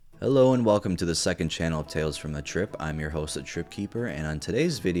Hello and welcome to the second channel of Tales from the Trip. I'm your host, the Trip Keeper, and on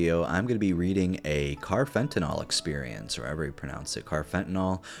today's video, I'm going to be reading a Carfentanil experience, or however you pronounce it.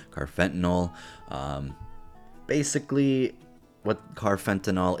 Carfentanil. Basically, what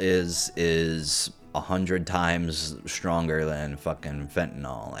Carfentanil is 100 times stronger than fucking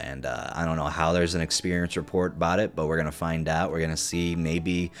fentanyl, and I don't know how there's an experience report about it, but we're going to find out. We're going to see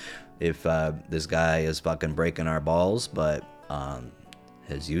maybe if this guy is fucking breaking our balls, but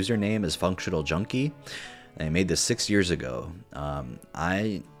his username is Functional Junkie, and he made this 6 years ago.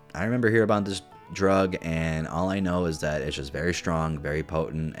 I remember hearing about this drug, and all I know is that it's just very strong, very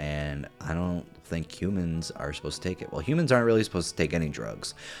potent, and I don't think humans are supposed to take it. Well, humans aren't really supposed to take any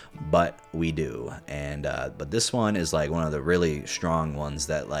drugs, but we do. And but this one is like one of the really strong ones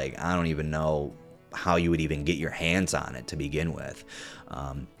that, like, I don't even know how you would even get your hands on it to begin with.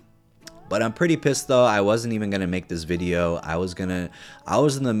 But I'm pretty pissed though. I wasn't even gonna make this video. I was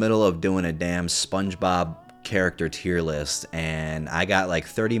in the middle of doing a damn SpongeBob character tier list, and I got like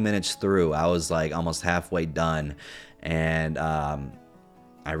 30 minutes through. I was like almost halfway done, and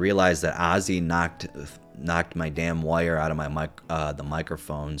I realized that Ozzy knocked my damn wire out of my the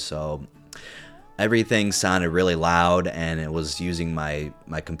microphone, so everything sounded really loud, and it was using my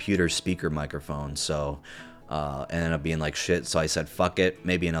computer speaker microphone, so it ended up being like shit. So I said fuck it,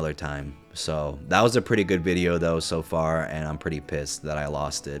 maybe another time. So that was a pretty good video though so far, and I'm pretty pissed that I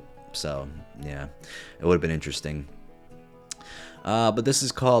lost it. So yeah, it would have been interesting. But this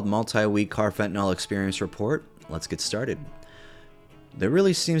is called Multi-Week Carfentanil Experience Report. Let's get started. There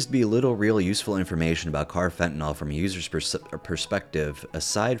really seems to be little real useful information about carfentanil from a user's perspective,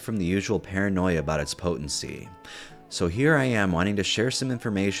 aside from the usual paranoia about its potency. So here I am wanting to share some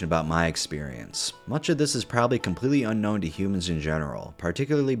information about my experience. Much of this is probably completely unknown to humans in general,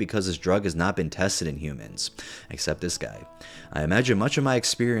 particularly because this drug has not been tested in humans, except this guy. I imagine much of my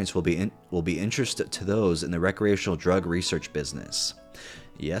experience will be interesting to those in the recreational drug research business.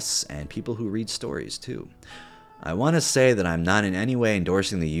 Yes, and people who read stories too. I want to say that I'm not in any way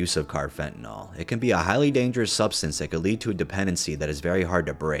endorsing the use of carfentanil. It can be a highly dangerous substance that could lead to a dependency that is very hard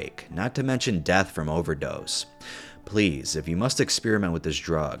to break, not to mention death from overdose. Please, if you must experiment with this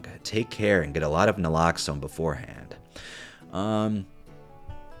drug, take care and get a lot of naloxone beforehand.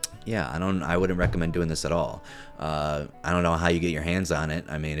 Yeah, I wouldn't recommend doing this at all. I don't know how you get your hands on it.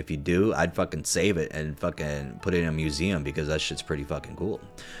 I mean, if you do, I'd fucking save it and fucking put it in a museum, because that shit's pretty fucking cool.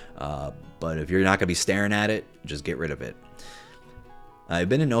 But if you're not gonna be staring at it, just get rid of it. I've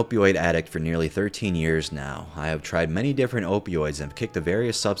been an opioid addict for nearly 13 years now. I have tried many different opioids and have kicked the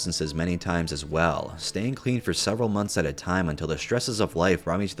various substances many times as well, staying clean for several months at a time until the stresses of life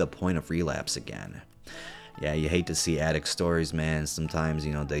brought me to the point of relapse again. Yeah, you hate to see addict stories, man. Sometimes,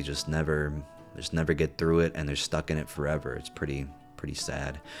 you know, they just never get through it, and they're stuck in it forever. It's pretty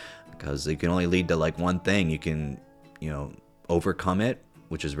sad, because it can only lead to like one thing. You can, you know, overcome it,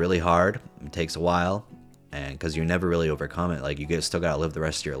 which is really hard. It takes a while. And because you never really overcome it, like, you still gotta live the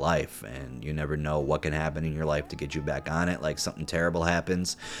rest of your life, and you never know what can happen in your life to get you back on it. Like, something terrible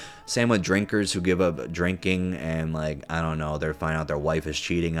happens. Same with drinkers who give up drinking, and, like, I don't know, they find out their wife is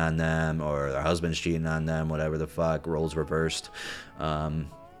cheating on them, or their husband's cheating on them, whatever the fuck, roles reversed. Don't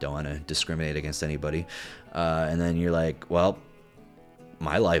want to discriminate against anybody. And then you're like, well,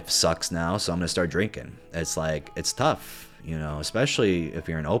 my life sucks now, so I'm gonna start drinking. It's like, it's tough. You know, especially if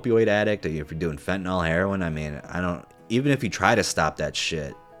you're an opioid addict, or if you're doing fentanyl, heroin. I mean, even if you try to stop that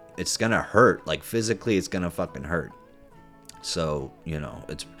shit, it's gonna hurt. Like, physically, it's gonna fucking hurt. So, you know,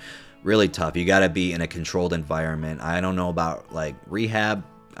 it's really tough. You gotta be in a controlled environment. I don't know about, like, rehab.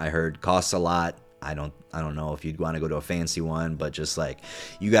 I heard costs a lot. I don't know if you'd want to go to a fancy one, but just, like,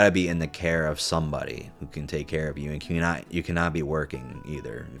 you gotta be in the care of somebody who can take care of you, and you cannot be working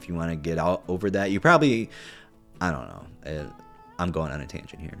either. If you want to get out over that, you probably, I don't know. I'm going on a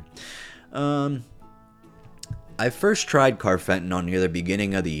tangent here. I first tried carfentanil near the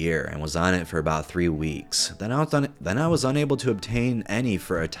beginning of the year and was on it for about 3 weeks. Then I was unable to obtain any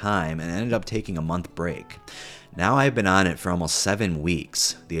for a time and ended up taking a month break. Now I've been on it for almost 7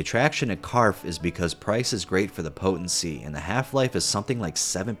 weeks. The attraction to carf is because price is great for the potency, and the half-life is something like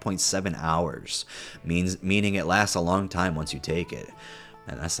 7.7 hours, meaning it lasts a long time once you take it.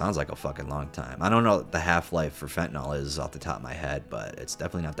 And that sounds like a fucking long time. I don't know what the half-life for fentanyl is off the top of my head, but it's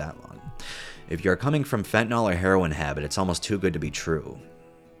definitely not that long. If you're coming from fentanyl or heroin habit, it's almost too good to be true.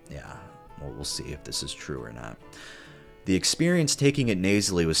 Yeah, well, we'll see if this is true or not. The experience taking it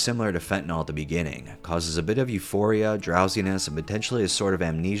nasally was similar to fentanyl at the beginning. It causes a bit of euphoria, drowsiness, and potentially a sort of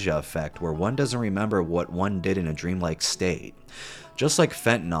amnesia effect where one doesn't remember what one did in a dreamlike state. Just like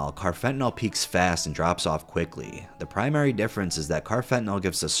fentanyl, carfentanil peaks fast and drops off quickly. The primary difference is that carfentanil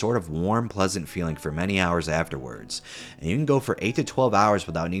gives a sort of warm, pleasant feeling for many hours afterwards, and you can go for 8 to 12 hours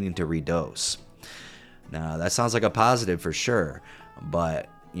without needing to redose. Now, that sounds like a positive for sure, but,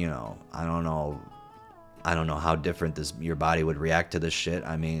 you know, I don't know how different your body would react to this shit.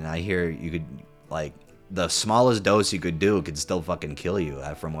 I mean, I hear you could, like, the smallest dose you could do could still fucking kill you,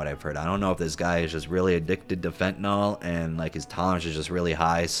 from what I've heard. I don't know if this guy is just really addicted to fentanyl and like his tolerance is just really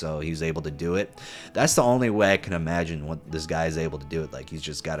high, so he's able to do it. That's the only way I can imagine what this guy is able to do it. Like, he's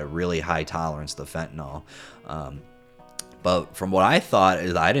just got a really high tolerance to fentanyl. But from what I thought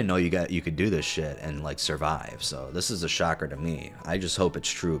is, I didn't know you could do this shit and like survive. So this is a shocker to me. I just hope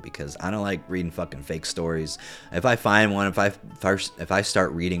it's true, because I don't like reading fucking fake stories. If I find one, if I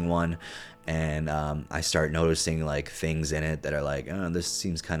start reading one, and I start noticing like things in it that are like, oh, this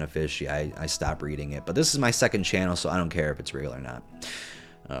seems kind of fishy, I stop reading it. But this is my second channel, so I don't care if it's real or not.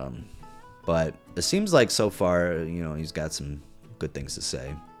 But it seems like so far, you know, he's got some good things to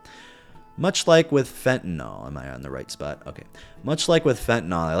say. Much like with fentanyl, am I on the right spot? Okay. Much like with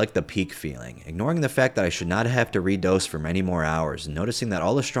fentanyl, I like the peak feeling. Ignoring the fact that I should not have to redose for many more hours, and noticing that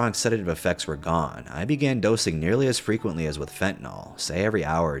all the strong sedative effects were gone, I began dosing nearly as frequently as with fentanyl, say every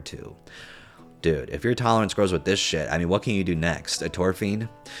hour or two. Dude, if your tolerance grows with this shit, I mean, what can you do next? A Torphine?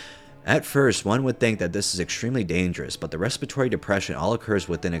 At first, one would think that this is extremely dangerous, but the respiratory depression all occurs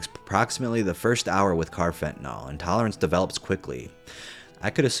within approximately the first hour with carfentanil, and tolerance develops quickly. I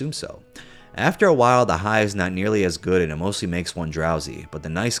could assume so. After a while, the high is not nearly as good and it mostly makes one drowsy, but the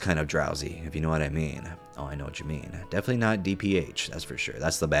nice kind of drowsy, if you know what I mean. Oh, I know what you mean. Definitely not DPH, that's for sure.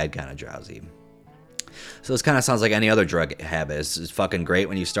 That's the bad kind of drowsy. So this kind of sounds like any other drug habit. It's fucking great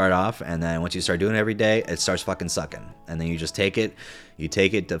when you start off, and then once you start doing it every day, it starts fucking sucking. And then you just take it. You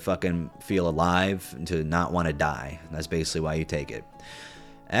take it to fucking feel alive and to not want to die. That's basically why you take it.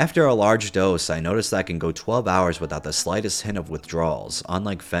 After a large dose, I noticed that I can go 12 hours without the slightest hint of withdrawals,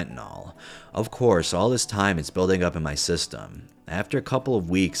 unlike fentanyl. Of course, all this time it's building up in my system. After a couple of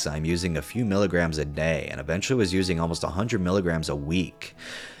weeks, I'm using a few milligrams a day, and eventually was using almost 100 milligrams a week.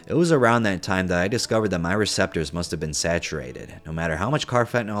 It was around that time that I discovered that my receptors must have been saturated. No matter how much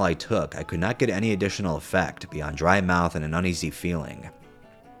carfentanil I took, I could not get any additional effect beyond dry mouth and an uneasy feeling.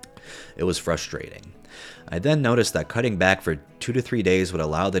 It was frustrating. I then noticed that cutting back for 2 to 3 days would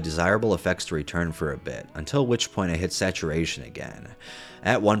allow the desirable effects to return for a bit, until which point I hit saturation again.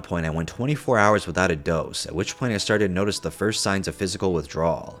 At one point I went 24 hours without a dose, at which point I started to notice the first signs of physical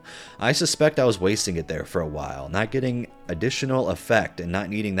withdrawal. I suspect I was wasting it there for a while, not getting additional effect and not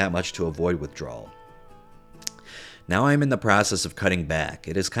needing that much to avoid withdrawal. Now I am in the process of cutting back.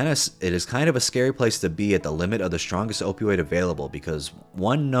 It is kind of a scary place to be at the limit of the strongest opioid available, because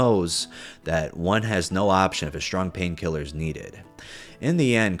one knows that one has no option if a strong painkiller is needed. In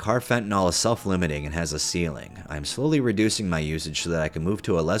the end, carfentanil is self-limiting and has a ceiling. I am slowly reducing my usage so that I can move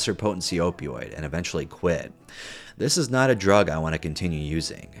to a lesser potency opioid and eventually quit. This is not a drug I want to continue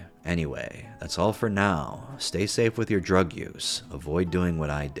using. Anyway, that's all for now. Stay safe with your drug use. Avoid doing what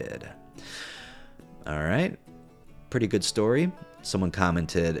I did. Alright. Pretty good story. Someone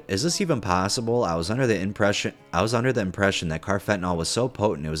commented, "Is this even possible? I was under the impression that carfentanil was so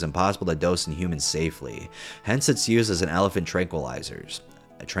potent it was impossible to dose in humans safely. Hence its use as an elephant tranquilizer.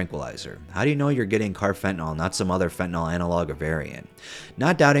 How do you know you're getting carfentanil, not some other fentanyl analog or variant?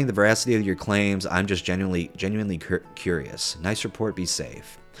 Not doubting the veracity of your claims, I'm just genuinely curious. Nice report, be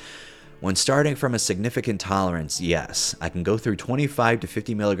safe." When starting from a significant tolerance, yes, I can go through 25 to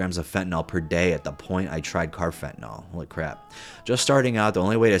 50 milligrams of fentanyl per day at the point I tried carfentanil. Holy crap. Just starting out, the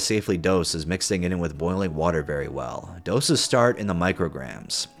only way to safely dose is mixing it in with boiling water very well. Doses start in the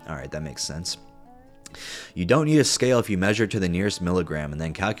micrograms. Alright, that makes sense. You don't need a scale if you measure to the nearest milligram and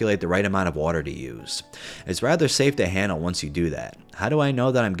then calculate the right amount of water to use. It's rather safe to handle once you do that. How do I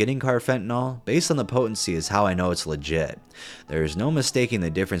know that I'm getting carfentanil? Based on the potency is how I know it's legit. There is no mistaking the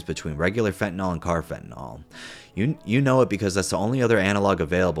difference between regular fentanyl and carfentanil. You know it because that's the only other analog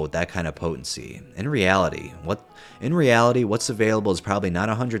available with that kind of potency. In reality, what's available is probably not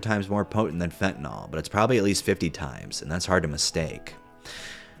 100 times more potent than fentanyl, but it's probably at least 50 times, and that's hard to mistake.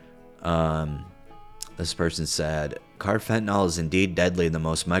 This person said, "Carfentanil is indeed deadly in the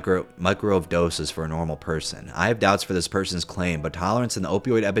most micro of doses for a normal person. I have doubts for this person's claim, but tolerance in the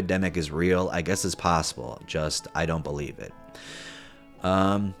opioid epidemic is real. I guess it's possible. Just, I don't believe it."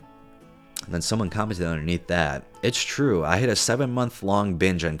 And then someone commented underneath that, "It's true, I hit a 7-month-long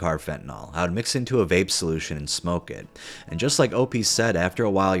binge on carfentanil. I would mix into a vape solution and smoke it. And just like OP said, after a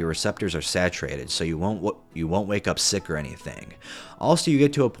while your receptors are saturated, so you won't wake up sick or anything. Also, you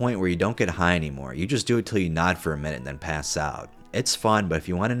get to a point where you don't get high anymore. You just do it till you nod for a minute and then pass out. It's fun, but if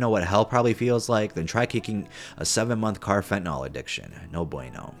you want to know what hell probably feels like, then try kicking a 7-month carfentanil addiction. No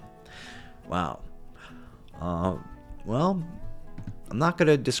bueno. Wow. Well, I'm not going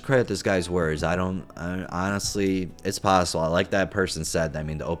to discredit this guy's words. Honestly, it's possible. Like that person said, I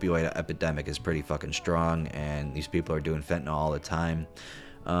mean, the opioid epidemic is pretty fucking strong, and these people are doing fentanyl all the time.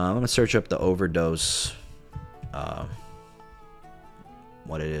 I'm going to search up the overdose,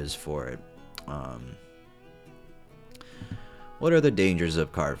 what it is for it. What are the dangers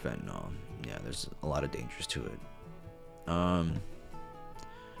of carfentanil? Yeah, there's a lot of dangers to it.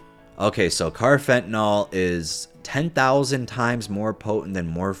 Okay, so carfentanil is 10,000 times more potent than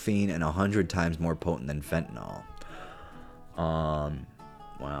morphine and 100 times more potent than fentanyl.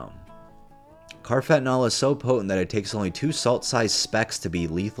 Wow. Carfentanil is so potent that it takes only 2 salt-sized specks to be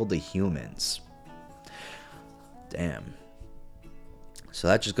lethal to humans. Damn. So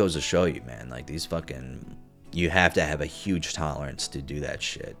that just goes to show you, man, like these fucking... You have to have a huge tolerance to do that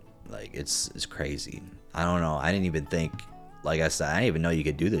shit. Like, it's crazy. I don't know. I didn't even think... Like I said, I didn't even know you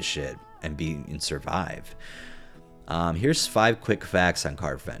could do this shit and survive. Here's 5 quick facts on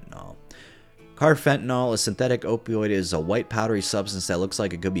carfentanil. Carfentanil, a synthetic opioid, is a white powdery substance that looks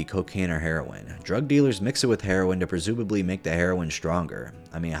like it could be cocaine or heroin. Drug dealers mix it with heroin to presumably make the heroin stronger.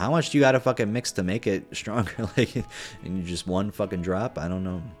 I mean, how much do you gotta fucking mix to make it stronger? Like, and you just one fucking drop? I don't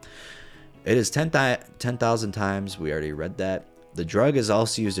know. It is 10,000 times. We already read that. The drug is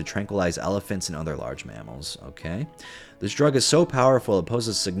also used to tranquilize elephants and other large mammals. Okay. This drug is so powerful it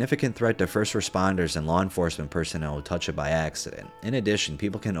poses a significant threat to first responders and law enforcement personnel who touch it by accident. In addition,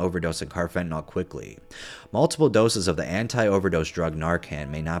 people can overdose on carfentanil quickly. Multiple doses of the anti-overdose drug Narcan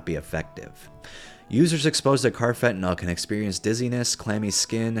may not be effective. Users exposed to carfentanil can experience dizziness, clammy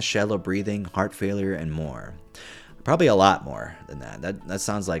skin, shallow breathing, heart failure, and more. Probably a lot more than that. That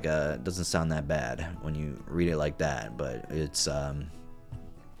sounds like doesn't sound that bad when you read it like that, but it's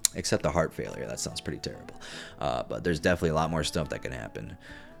except the heart failure, that sounds pretty terrible. But there's definitely a lot more stuff that can happen.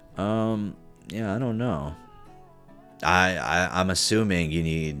 Yeah, I don't know. I'm assuming you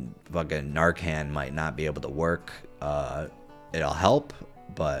need fucking Narcan might not be able to work. It'll help,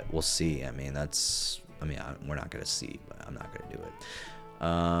 but we'll see. I mean, we're not gonna see, but I'm not gonna do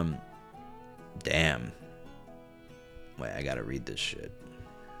it. Damn. Wait, I gotta read this shit.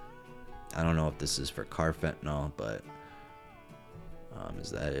 I don't know if this is for carfentanil, but is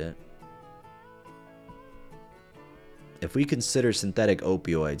that it? If we consider synthetic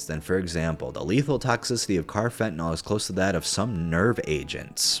opioids, then for example, the lethal toxicity of carfentanil is close to that of some nerve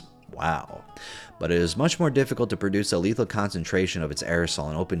agents. Wow. But it is much more difficult to produce a lethal concentration of its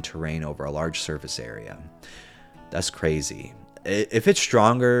aerosol in open terrain over a large surface area. That's crazy. If it's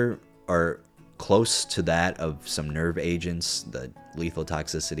stronger or close to that of some nerve agents, the lethal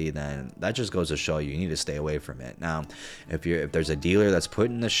toxicity, then that just goes to show you need to stay away from it. Now, if there's a dealer that's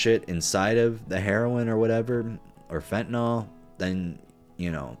putting the shit inside of the heroin or whatever, or fentanyl, then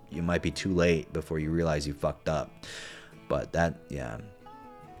you know you might be too late before you realize you fucked up. But that, yeah,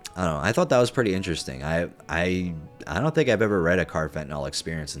 I don't know. I thought that was pretty interesting. I don't think I've ever read a carfentanil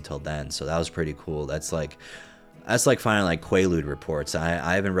experience until then, so that was pretty cool. That's like finding like Quaalude reports.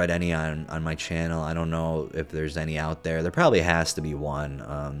 I haven't read any on my channel. I don't know if there's any out there. There probably has to be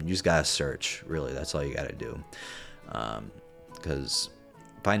one. You just gotta search, really. That's all you gotta do. Because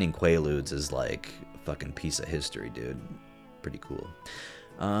finding Quaaludes is like a fucking piece of history, dude. Pretty cool.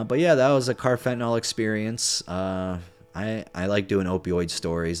 But yeah, that was a carfentanil experience. I like doing opioid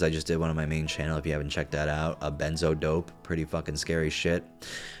stories. I just did one on my main channel if you haven't checked that out. A benzo dope. Pretty fucking scary shit.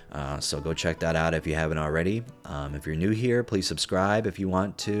 So go check that out if you haven't already. If you're new here, please subscribe if you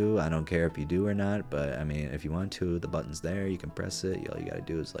want to. I don't care if you do or not, but I mean, if you want to, the button's there. You can press it. All you gotta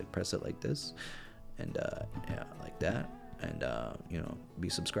do is like press it like this, and yeah, like that, and you know, be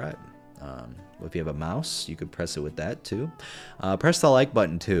subscribed. If you have a mouse, you could press it with that too. Press the like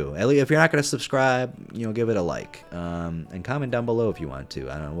button too. Ellie, if you're not gonna subscribe, you know, give it a like. And comment down below if you want to.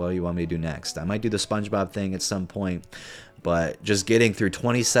 I don't know what you want me to do next. I might do the SpongeBob thing at some point. But just getting through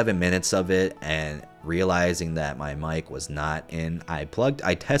 27 minutes of it and realizing that my mic was not in. I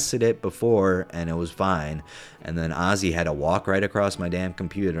tested it before and it was fine. And then Ozzy had to walk right across my damn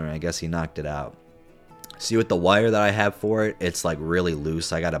computer and I guess he knocked it out. See, with the wire that I have for it, it's like really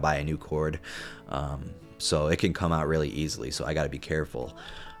loose. I got to buy a new cord. So it can come out really easily. So I got to be careful.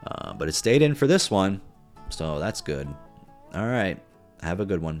 But it stayed in for this one. So that's good. All right. Have a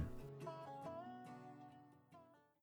good one.